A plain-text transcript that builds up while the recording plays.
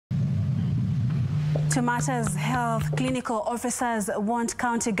To matters health, clinical officers want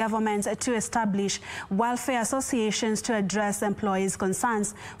county governments to establish welfare associations to address employees'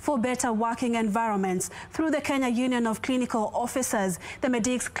 concerns for better working environments. Through the Kenya Union of Clinical Officers, the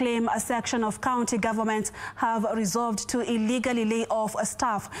medics claim a section of county governments have resolved to illegally lay off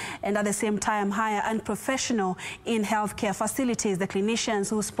staff and at the same time hire unprofessional in healthcare facilities. The clinicians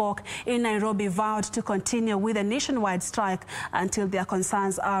who spoke in Nairobi vowed to continue with a nationwide strike until their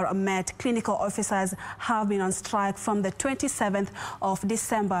concerns are met. Clinical officers have been on strike from the 27th of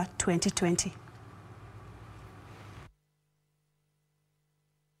December 2020.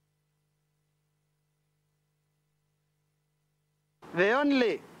 The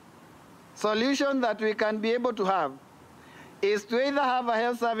only solution that we can be able to have is to either have a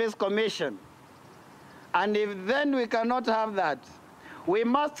health service commission, and if then we cannot have that, we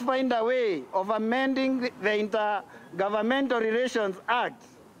must find a way of amending the Intergovernmental Relations Act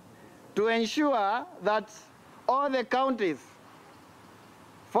to ensure that all the counties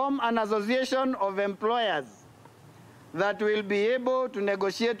form an association of employers that will be able to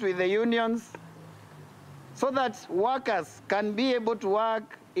negotiate with the unions so that workers can be able to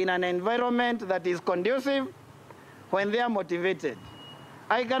work in an environment that is conducive when they are motivated.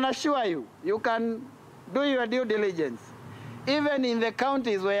 I can assure you, you can do your due diligence. Even in the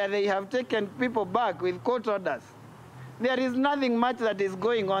counties where they have taken people back with court orders, there is nothing much that is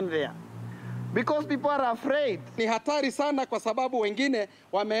going on there because people are afraid. Ni hatari sana kwa sababu wengine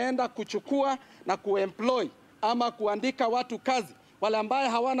wameenda kuchukua na kuemploy ama kuandika watu kazi wale ambaye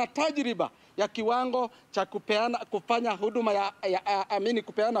hawana tajriba ya kiwango cha kufanya huduma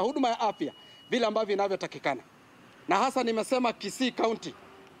kupeana huduma ya afya vile ambavyo inavyotakikana. Na hasa nimesema Kisii County.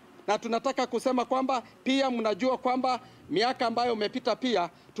 Na tunataka kusema kwamba pia mnajua kwamba miaka ambayo umepita pia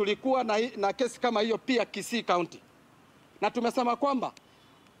tulikuwa na kesi kama hiyo pia Kisii County. Na tumesema kwamba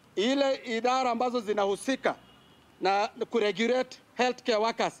ile idara ambazo zinahusika na kuregulate healthcare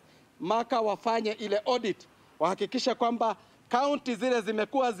workers maka wafanye ile audit, wahakikisha kwamba county zile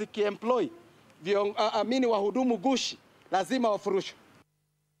zimekuwa zikiemploy wahudumu gushi lazima wafurushwe.